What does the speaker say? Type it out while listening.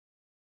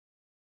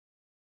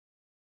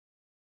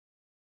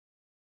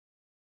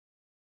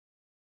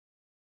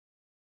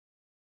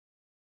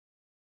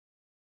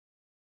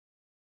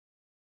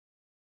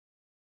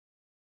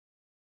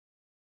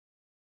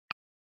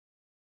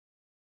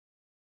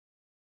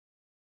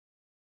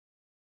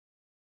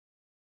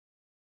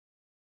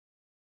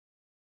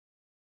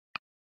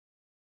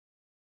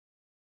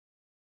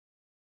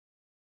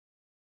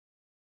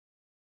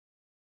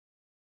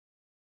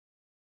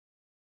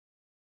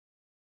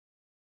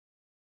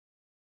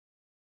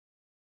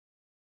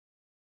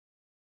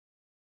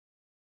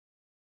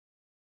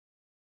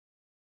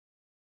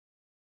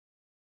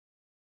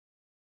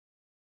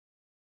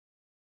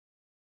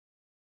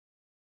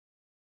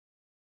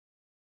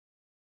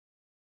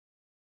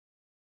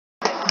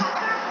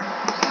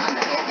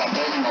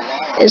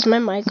Is my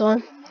mic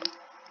on?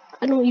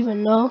 I don't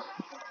even know.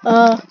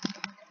 I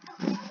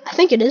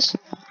think it is.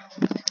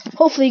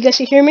 Hopefully you guys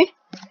can hear me.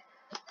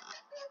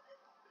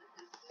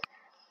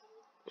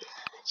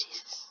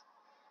 Jesus.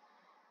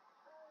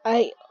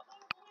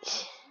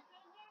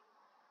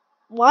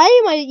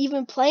 Why am I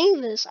even playing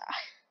this?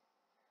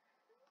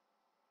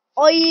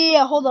 Oh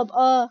yeah, hold up.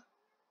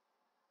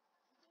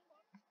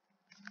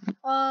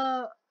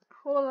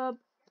 Hold up.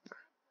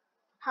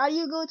 How do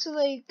you go to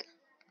like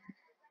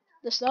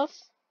the stuff?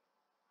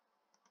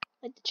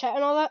 Like the chat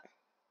and all that?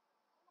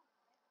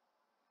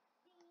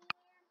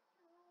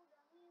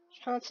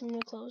 Trying some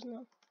new clothes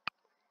now.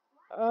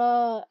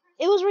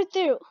 It was right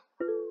there.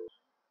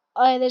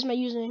 Oh, there's my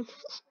username.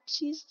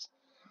 Jesus.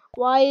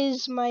 Why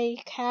is my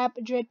cap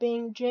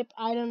dripping? Drip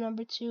item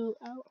number 2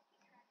 out.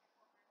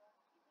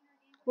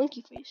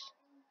 Winky face.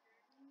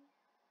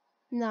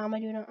 Nah, I'm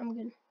doing it. I'm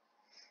good.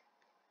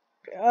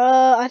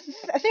 I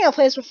think I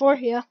played this before.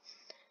 Yeah.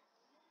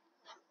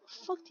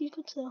 Fuck, do you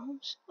go to the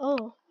homes?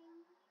 Oh.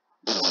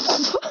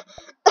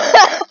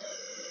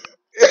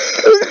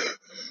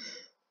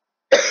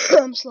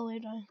 I'm slowly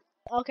dying.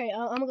 Okay,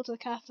 I'm gonna go to the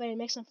cafe and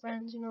make some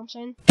friends. You know what I'm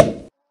saying?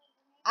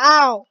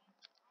 Ow!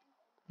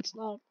 It's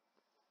loud.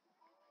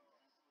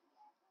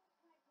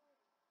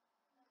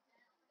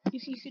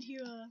 You could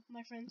hear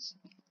my friends.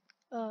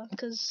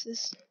 Cause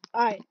this.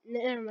 Alright,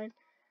 never mind.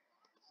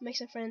 Make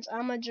some friends.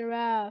 I'm a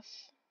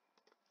giraffe.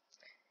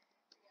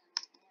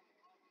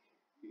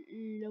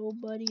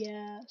 Nobody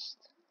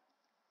asked.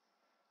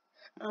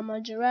 I'm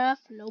a giraffe.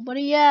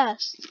 Nobody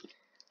asked.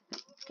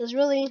 Cause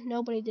really,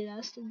 nobody did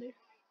ask, did they?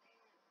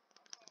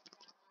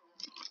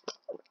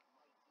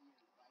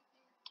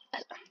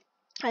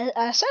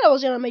 I said I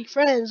was gonna make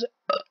friends,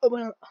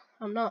 but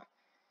I'm not.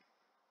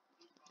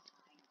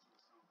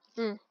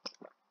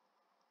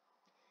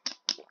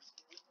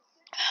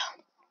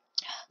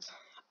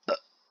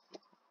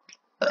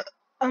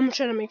 I'm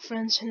trying to make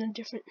friends in a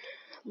different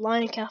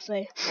line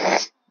cafe.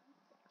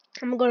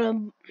 I'm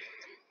gonna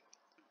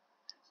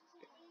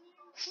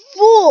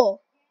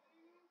fool.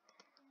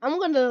 I'm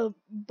going to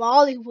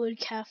Bollywood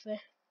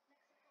cafe.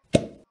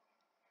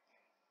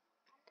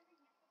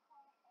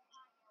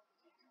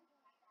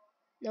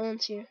 No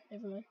one's here.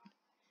 Never mind.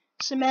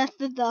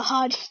 Samantha the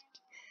hot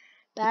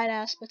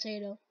badass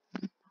potato.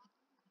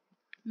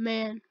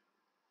 Man.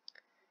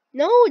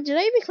 No, did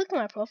I even click on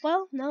my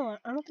profile? No,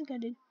 I don't think I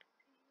did.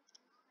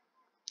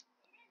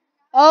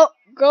 Oh,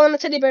 girl and the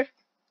teddy bear.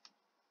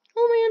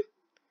 Oh man.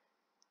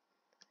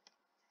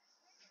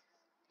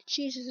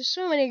 Jesus, there's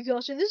so many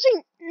girls here. This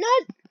ain't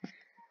not.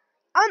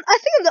 I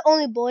think I'm the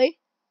only boy.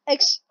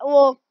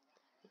 Well,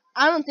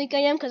 I don't think I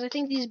am because I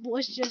think these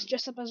boys just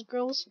dress up as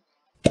girls.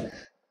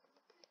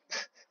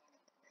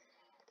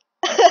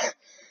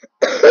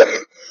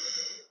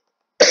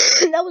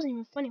 That wasn't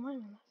even funny. Why am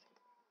I laughing?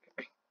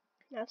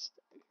 That's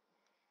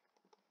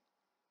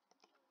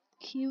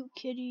cute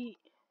kitty.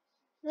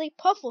 Like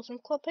Puffles from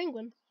Club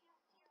Penguin.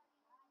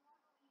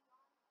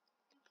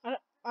 I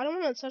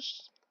don't want to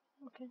touch.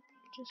 Okay,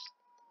 just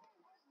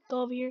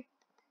go over here.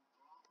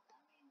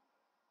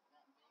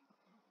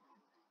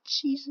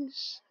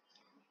 Jesus.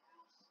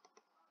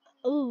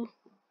 Ooh,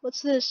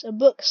 what's this? A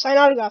book. Sign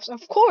autographs.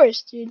 Of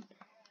course, dude.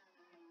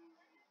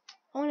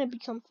 I want to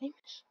become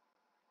famous.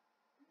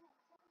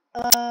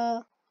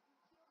 Am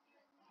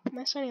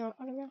I signing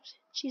autographs?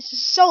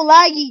 Jesus, so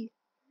laggy.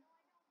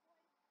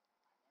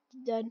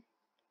 Dead.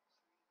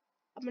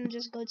 I'm gonna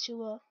just go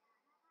to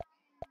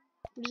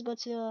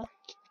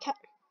cat.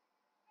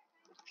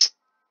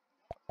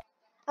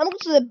 I'm gonna go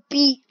to the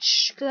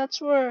beach, cause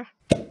that's where.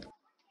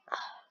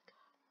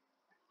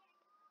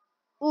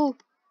 Ooh,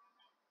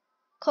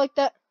 click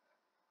that.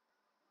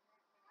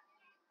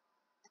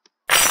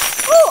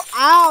 Oh,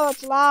 ow,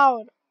 that's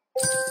loud.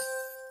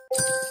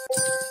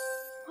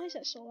 Why is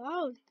that so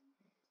loud?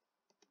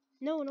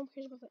 No one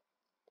cares about that.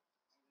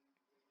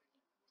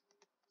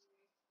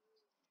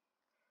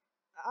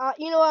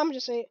 You know what? I'm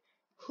just saying.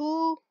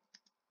 Who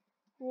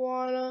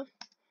wanna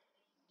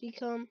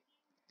become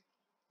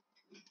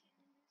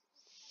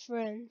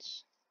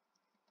friends?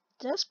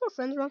 Did I spell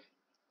friends wrong?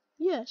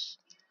 Yes.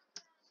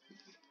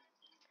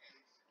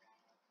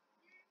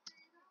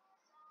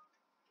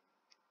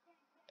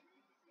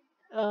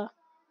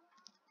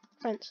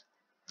 Friends.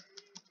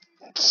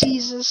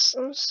 Jesus,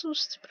 I'm so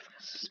stupid.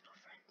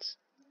 Friends.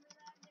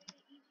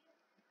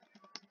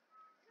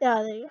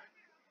 Yeah, there you go.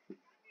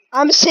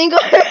 I'm single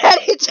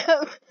ready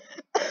to.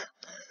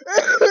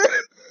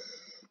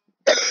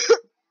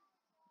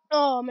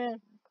 Oh man,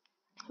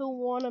 who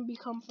wanna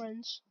become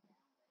friends?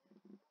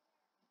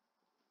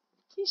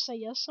 Please say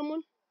yes,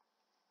 someone.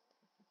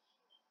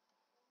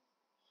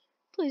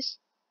 Please.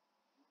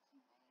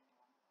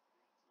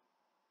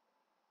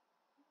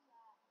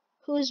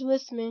 Who is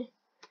with me?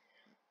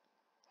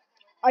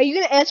 Are you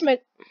gonna answer my?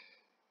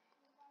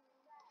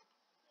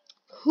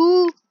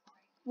 Who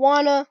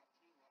wanna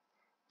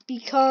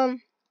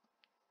become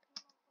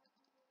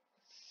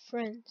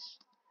friends?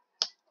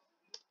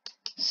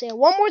 Say it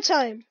one more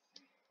time.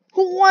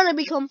 Who wanna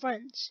become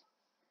friends?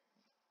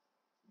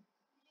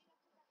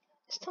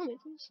 Just tell me,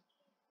 please.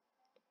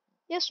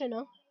 Yes or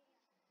no?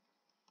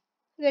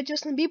 We got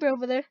Justin Bieber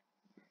over there.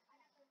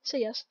 Say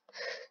yes.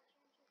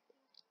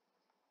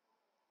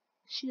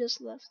 She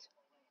just left.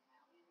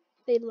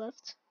 They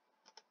left.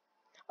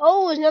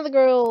 Oh, there's another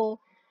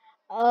girl.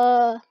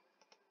 Hold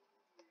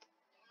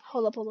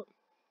up.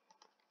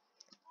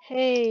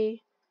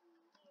 Hey,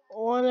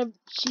 wanna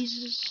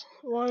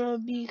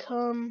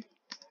become?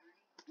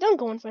 Don't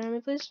go in front of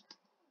me, please.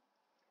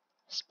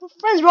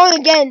 Friends wrong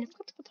again.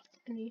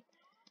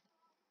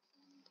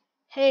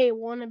 Hey,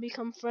 wanna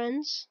become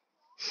friends?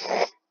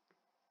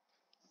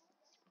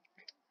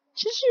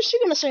 She's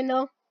gonna say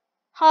no.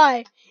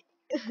 Hi.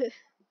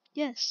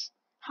 Yes.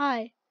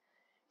 Hi.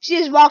 She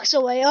just walks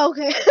away.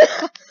 Okay.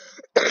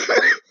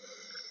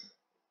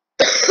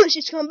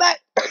 She's coming back.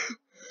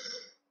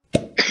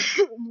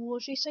 Will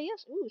she say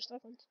yes? Ooh,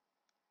 Stefan.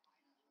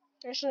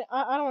 Actually,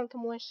 I don't want to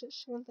come away.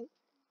 She's one thing.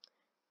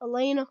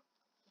 Elena.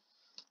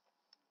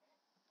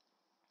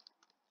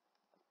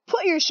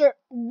 Put your shirt,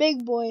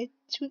 big boy.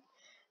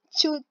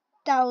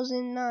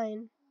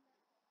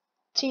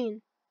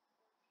 2019.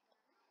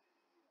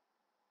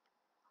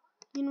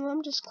 You know,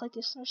 I'm just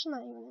clicking stars. She's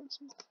not even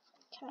answering.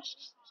 Cash.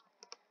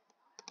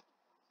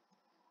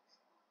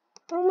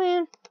 Oh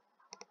man.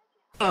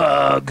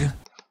 Ugh.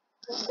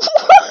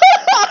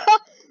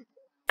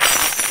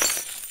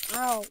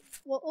 Ow.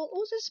 What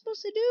was this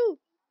supposed to do?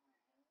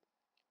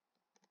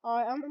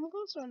 Alright, I'm gonna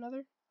go to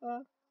another.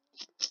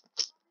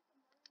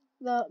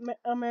 The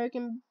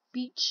American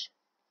Beach.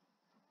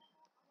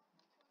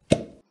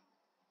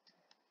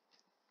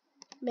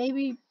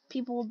 Maybe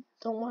people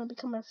don't want to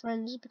become my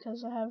friends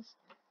because I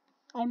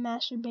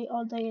masturbate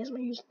all day as my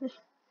username.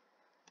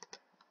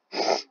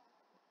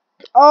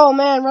 Oh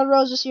man, Red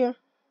Rose is here.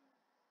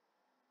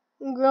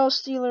 Girl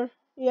stealer.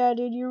 Yeah,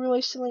 dude, you're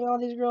really stealing all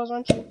these girls,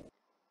 aren't you?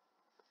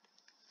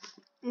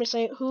 Let me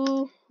say,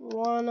 who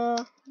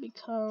wanna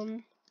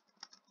become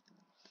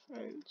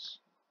friends?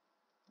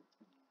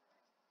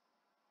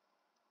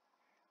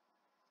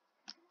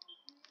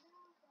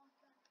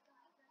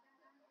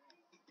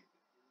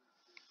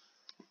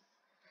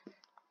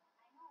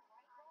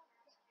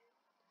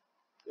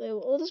 Wait,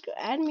 will this girl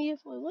add me if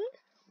what?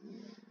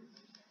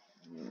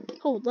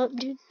 Hold up,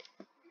 dude.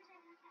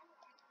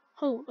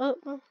 Hold up.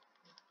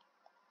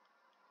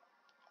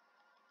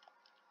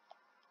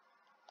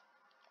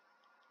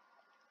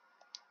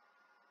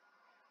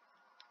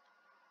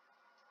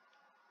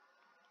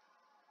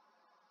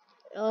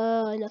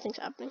 Nothing's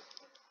happening.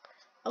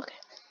 Okay.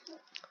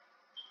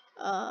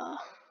 I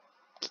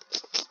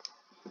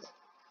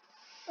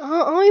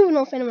don't even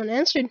know if anyone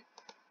answered.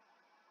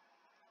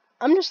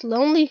 I'm just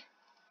lonely.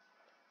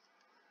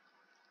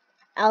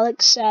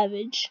 Alex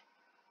Savage.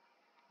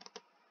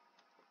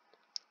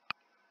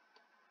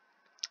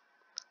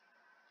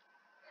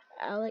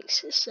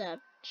 Alex is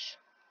savage.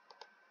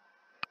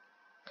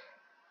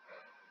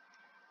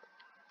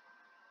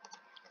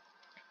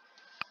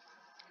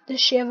 Does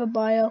she have a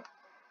bio?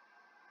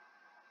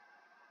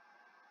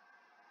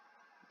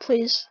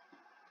 Please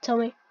tell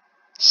me.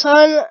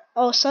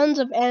 Sons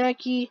of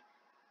Anarchy,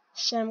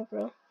 Sam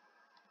Girl.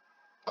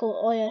 Cool.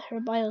 Oh yeah,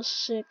 her bio's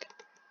sick.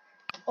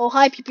 Oh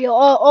hi PPO.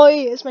 Oh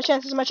yeah, it's my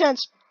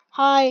chance.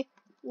 Hi,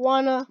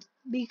 wanna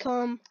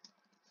become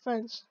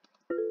friends?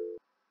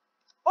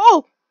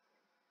 Oh,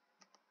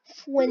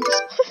 friends.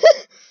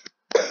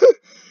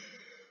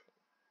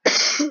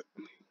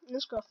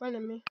 This girl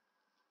friended me.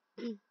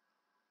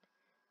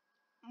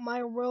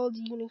 My world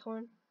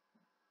unicorn.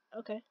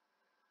 Okay.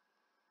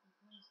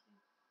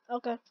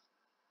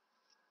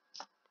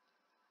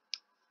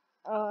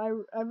 I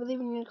believe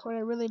in unicorn.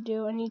 I really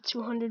do. I need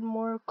 200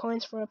 more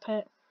coins for a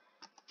pet.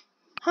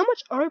 How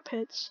much are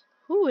pets?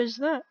 Who is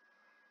that?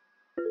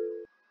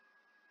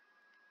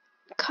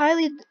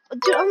 Kylie.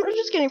 Dude, I'm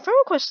just getting friend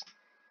requests.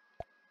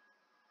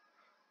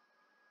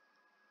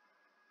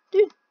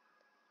 Dude,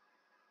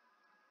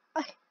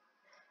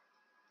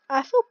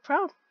 I feel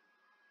proud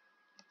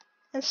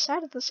and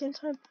sad at the same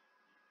time.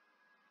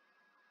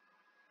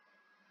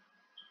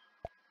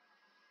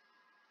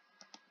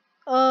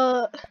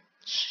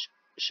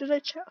 Should I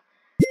check?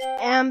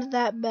 Am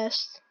that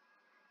best?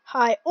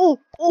 Hi. Oh,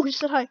 he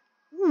said hi.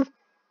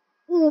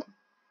 Ooh.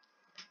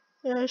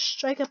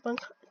 Strike up on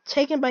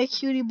taken by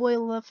cutie boy.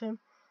 Love him.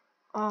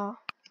 Aw,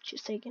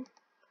 she's taken.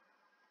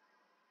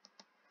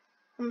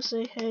 I'm gonna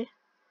say hey.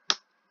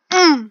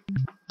 Let's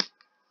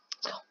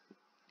go.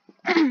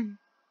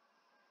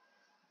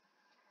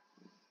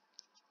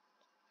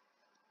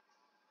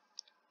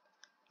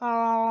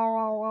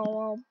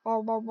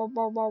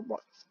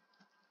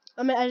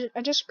 I mean,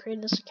 I just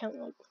created this account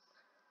like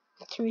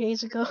 3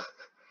 days ago.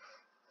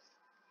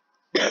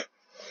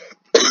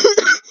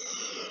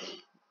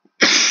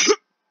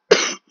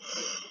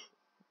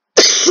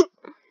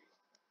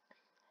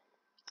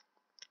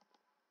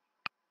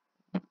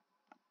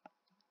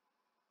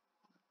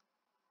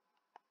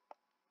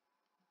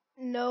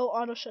 No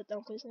auto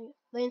shutdown, please.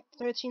 Lane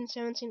 13,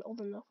 17, old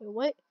enough. Wait,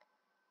 what?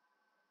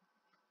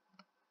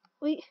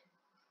 Wait,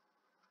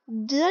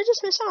 did I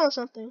just miss out on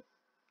something?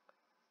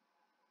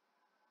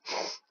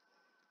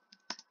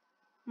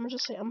 gonna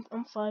just say I'm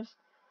 5.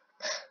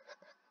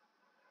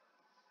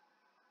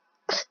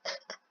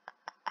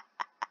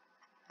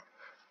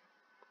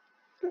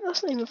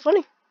 That's not even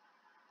funny.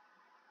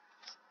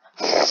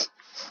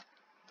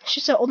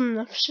 She's so old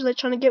enough. She's like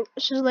trying to get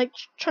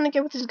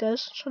with these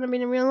guys, trying to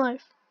meet in real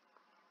life.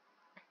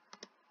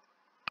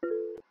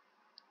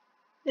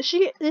 Did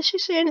she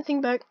say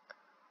anything back?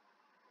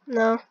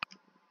 No.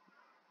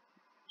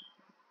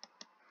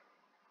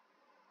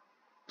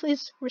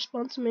 Please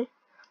respond to me.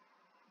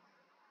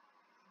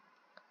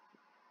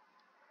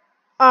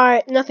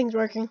 Alright, nothing's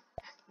working.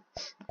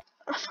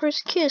 Our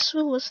first kiss,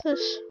 what was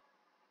this?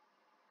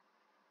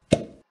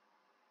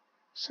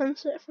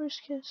 Sunset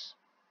first kiss.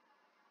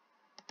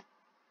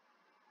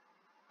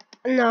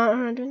 No,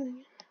 I'm not doing it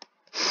again.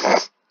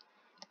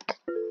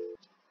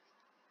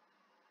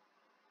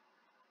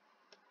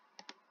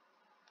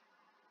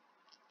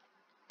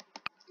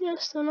 Yeah,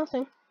 still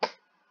nothing.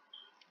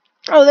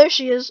 Oh, there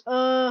she is.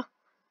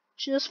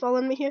 She just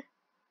followed me here.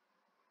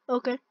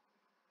 Okay.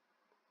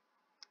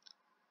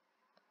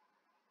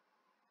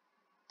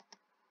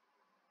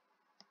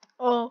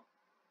 Oh,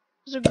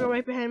 there's a girl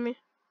right behind me.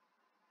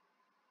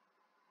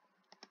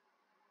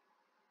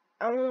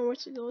 I don't know where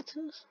to go with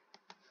this.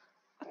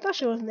 I thought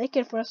she was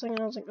naked for a second.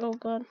 I was like, oh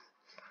god.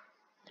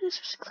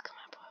 Just click on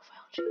my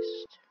profile,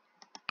 Jesus.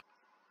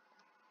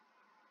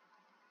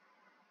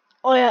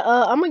 Oh yeah,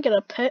 I'm gonna get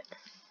a pet.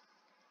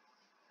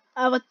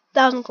 I have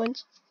 1,000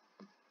 coins.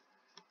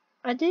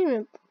 I didn't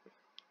even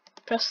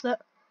press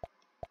that.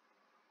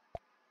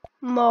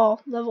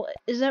 Mall level.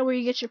 Is that where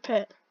you get your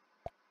pet?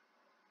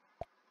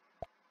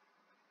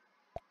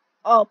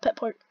 Oh, pet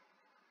park.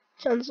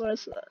 Chances are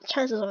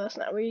that's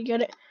not where you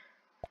get it.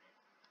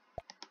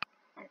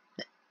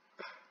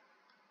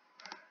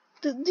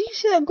 Do you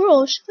see that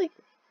girl? She's like,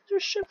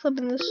 there's a strip club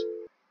in this.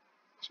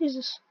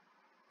 Jesus.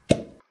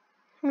 I'm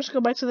just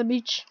go back to the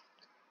beach.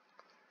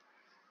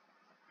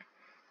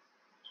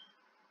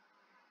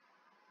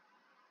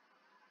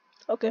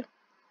 Okay.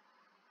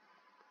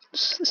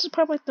 This is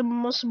probably like the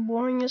most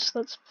boringest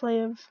Let's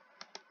Play of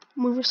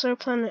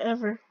MovieStarPlanet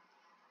ever.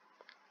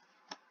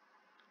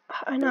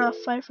 I now have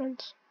 5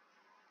 friends.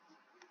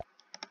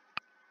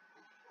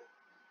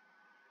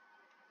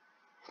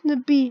 The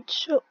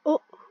beach.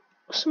 Oh,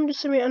 somebody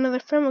sent me another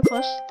friend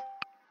request.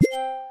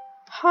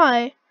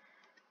 Hi.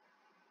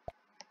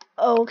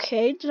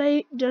 Okay, did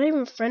I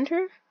even friend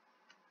her?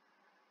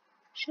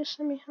 She just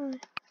sent me hi.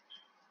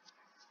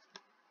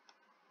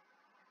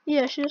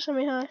 Yeah, she just sent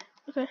me hi.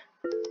 Okay.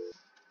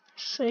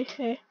 Say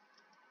hey.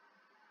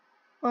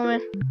 Oh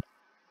man.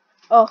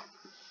 Oh,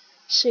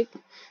 sick.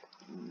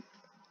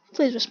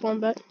 Please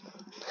respond back.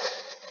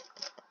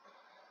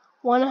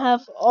 Wanna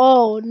have?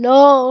 Oh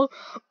no!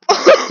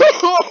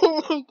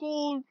 Oh my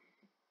god!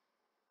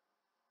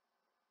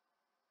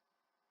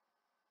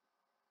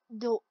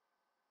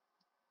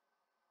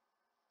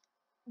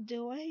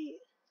 Do I?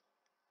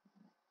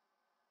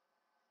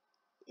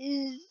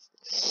 Is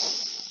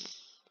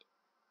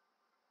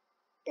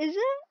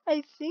that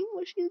I think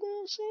what she's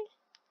gonna say?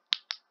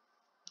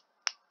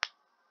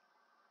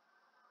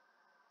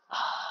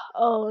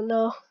 Oh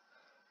no.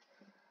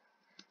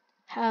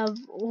 Have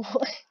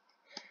what?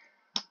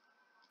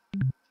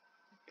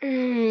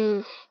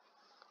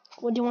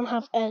 What do you want to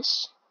have?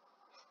 S.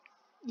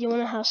 You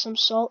want to have some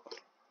salt?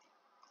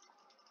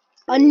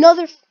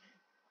 Another.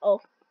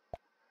 Oh.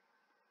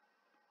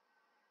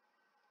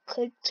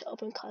 Click to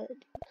open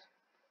content.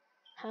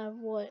 Have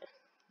what?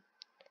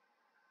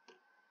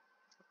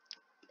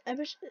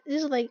 This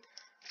is like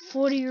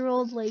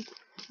 40-year-old like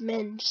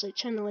men just like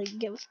trying to like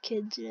get with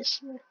kids.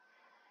 Yes.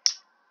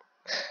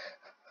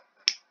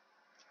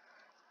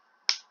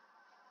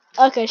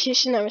 Okay,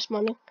 she's not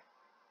responding.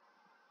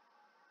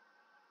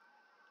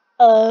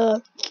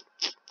 I'm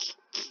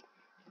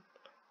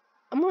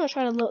gonna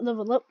try to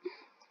level up.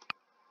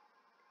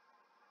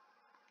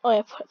 Oh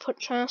yeah,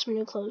 try on some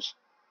new clothes.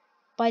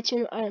 Buy 2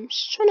 new items.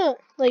 Just trying to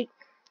like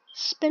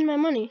spend my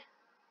money.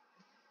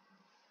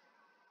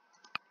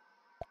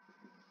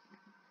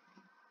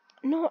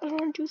 No, I don't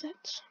want to do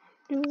that.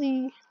 Do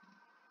the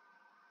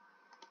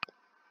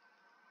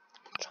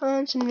try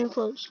on some new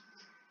clothes.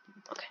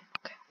 Okay.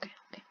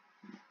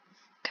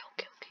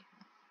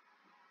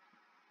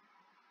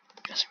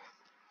 Dressing room.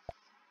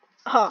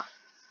 Aha.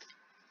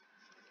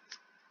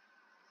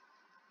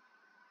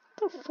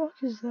 What the fuck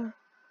is that?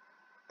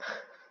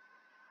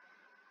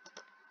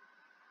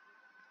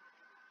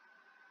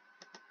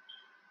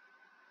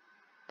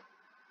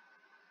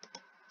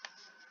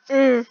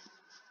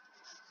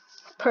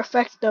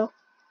 Perfecto.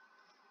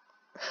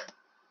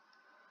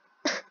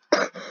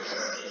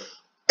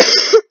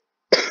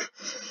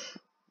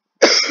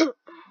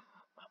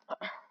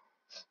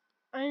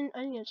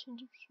 I need to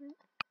change up shirt.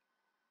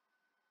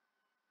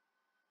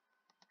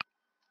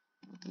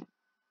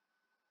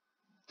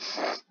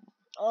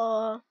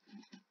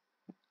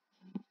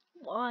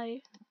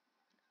 Why?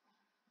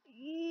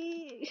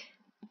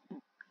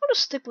 I'll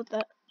just stick with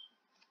that.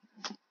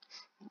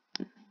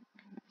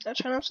 I'll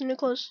try on some new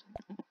clothes.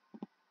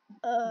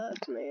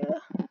 Can I,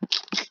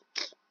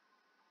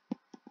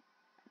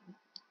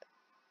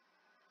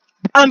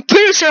 I'm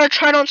pretty sure I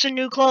tried on some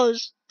new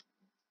clothes.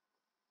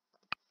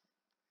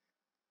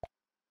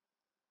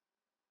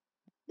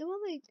 Do I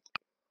like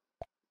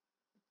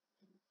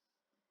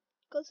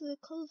go to the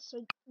clothes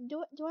store? Is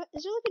there like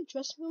a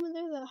dressing room in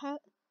there that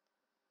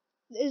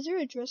is there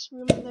a dressing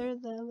room in there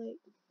that like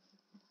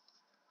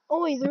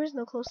oh wait, there is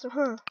no clothes store,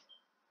 huh?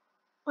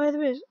 Oh yeah,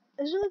 there is.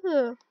 Is there like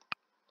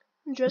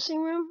a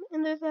dressing room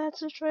in there that I have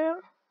to try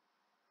out?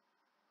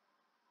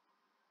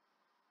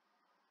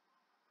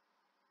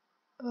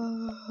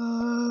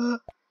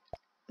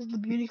 Is the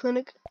beauty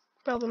clinic?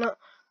 Probably not.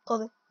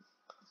 Clothing.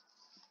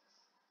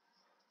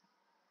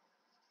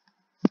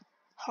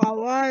 How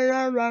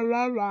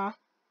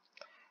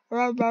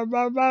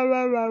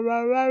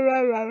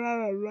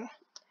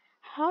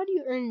do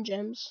you earn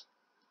gems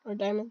or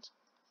diamonds?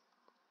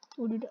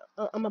 I'm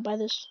gonna buy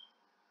this.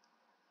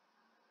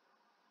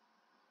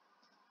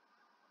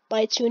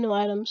 Buy 2 new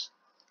items.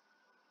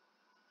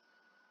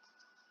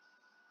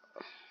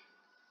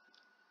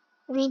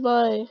 I'll just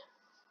buy.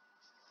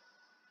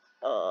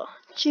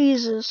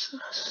 Jesus,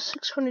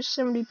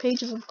 670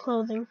 pages of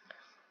clothing.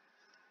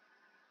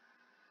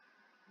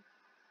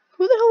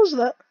 Who the hell is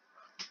that?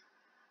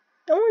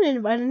 I want to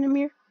invite him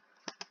here.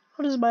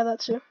 I'll just buy that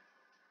too.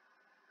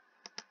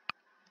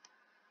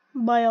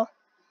 Buy all.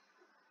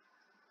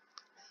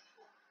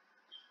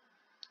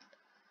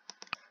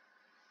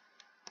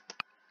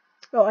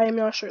 Oh, I am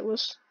not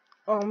shirtless.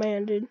 Oh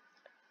man, dude.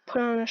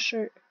 Put on a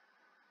shirt.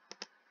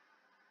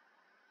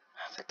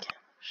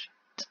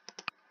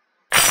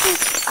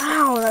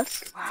 Ow,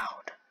 that's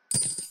loud.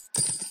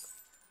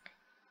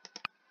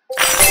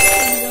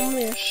 I'm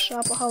gonna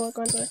shopaholic,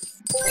 aren't I?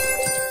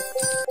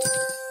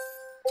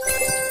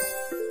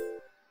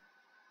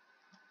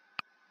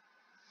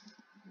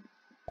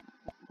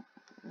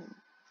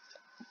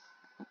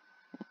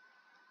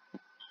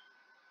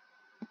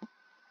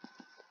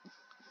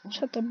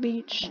 It's at the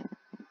beach.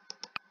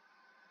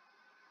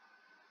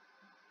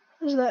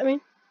 What does that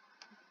mean?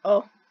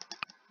 Oh.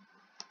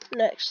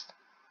 Next.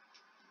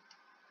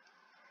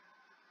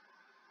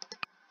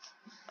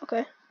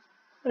 Okay.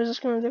 What is this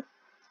gonna do?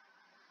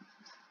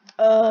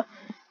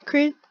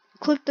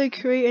 Click the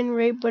create and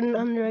rate button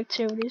under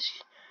activities.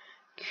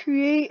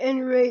 Create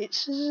and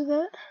rate. Is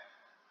that?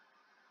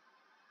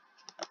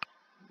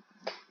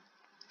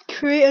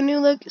 Create a new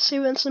look,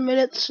 save it and submit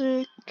it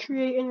to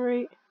create and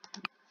rate.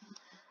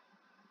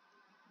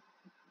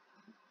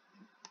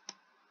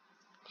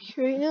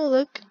 Create a new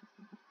look.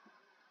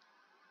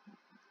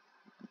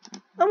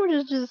 I'm gonna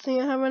just do the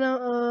thing I have right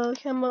now.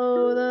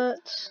 Camo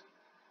that.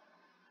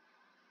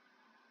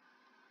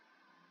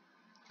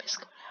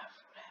 Basically what I have.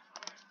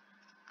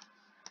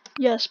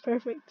 Yes,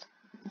 perfect.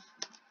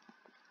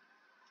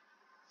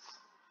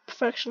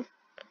 Perfection.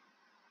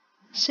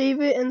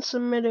 Save it and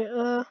submit it.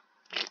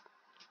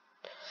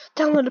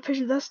 Download a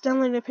picture. That's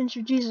downloading a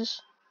picture.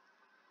 Jesus.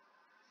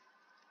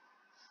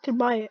 Could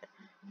buy it.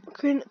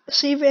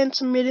 Save it and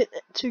submit it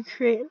to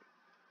create.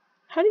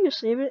 How do you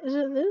save it? Is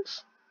it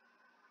this?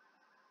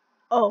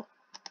 Oh.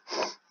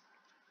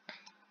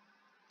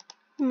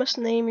 You must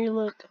name your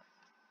look.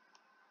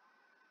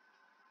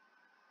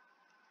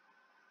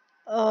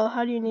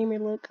 How do you name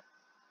your look?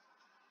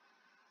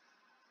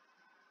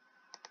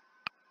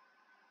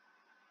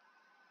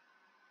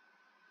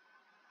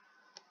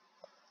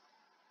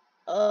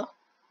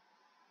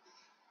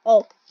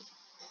 Oh.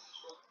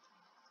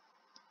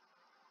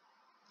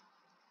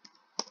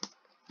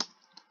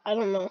 I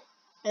don't know.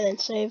 And then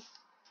save.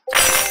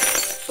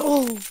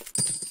 Oh.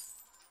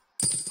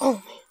 Oh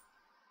man.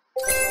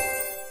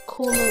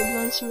 Cool no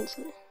advancements.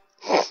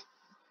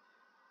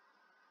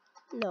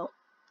 No.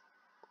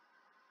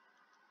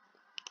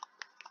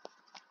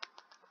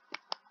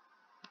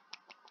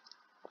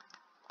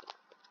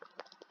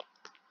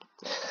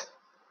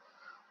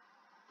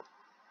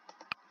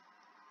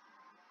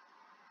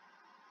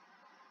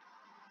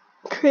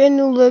 Create a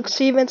new look,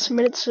 save and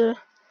submit it to.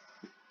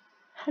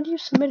 How do you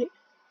submit it?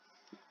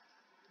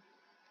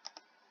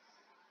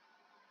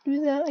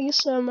 Do that. I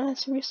guess I have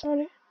to restart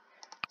it.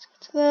 Let's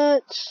get to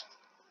that.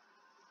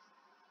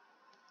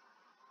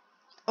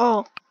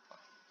 Oh.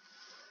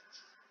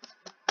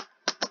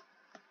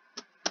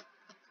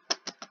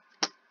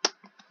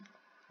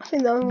 I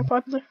think that was more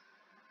popular.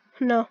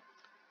 No.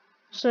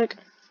 Sick.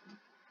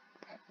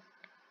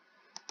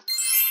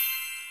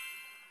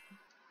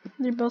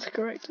 They're both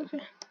correct,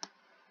 okay.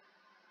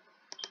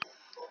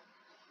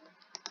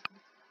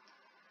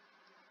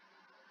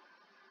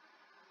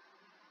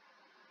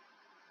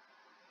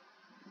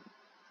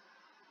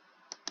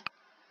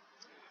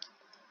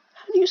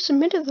 How do you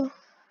submit it though?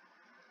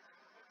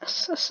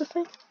 That's the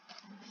thing.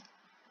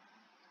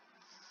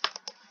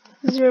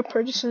 0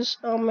 purchases.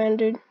 Oh man,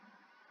 dude.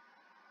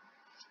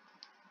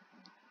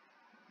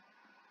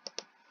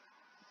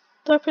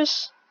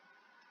 Purpose.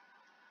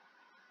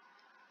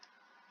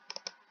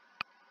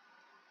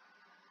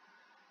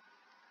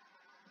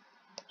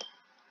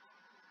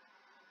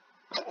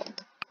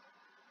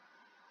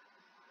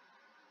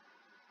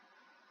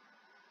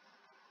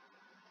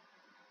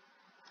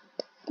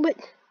 But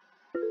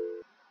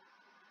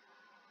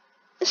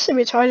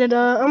kind of retarded.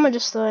 I'm gonna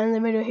just end the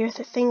video here.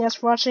 Thank you guys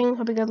for watching.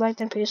 Hope you guys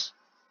liked and peace.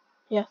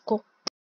 Yeah, cool.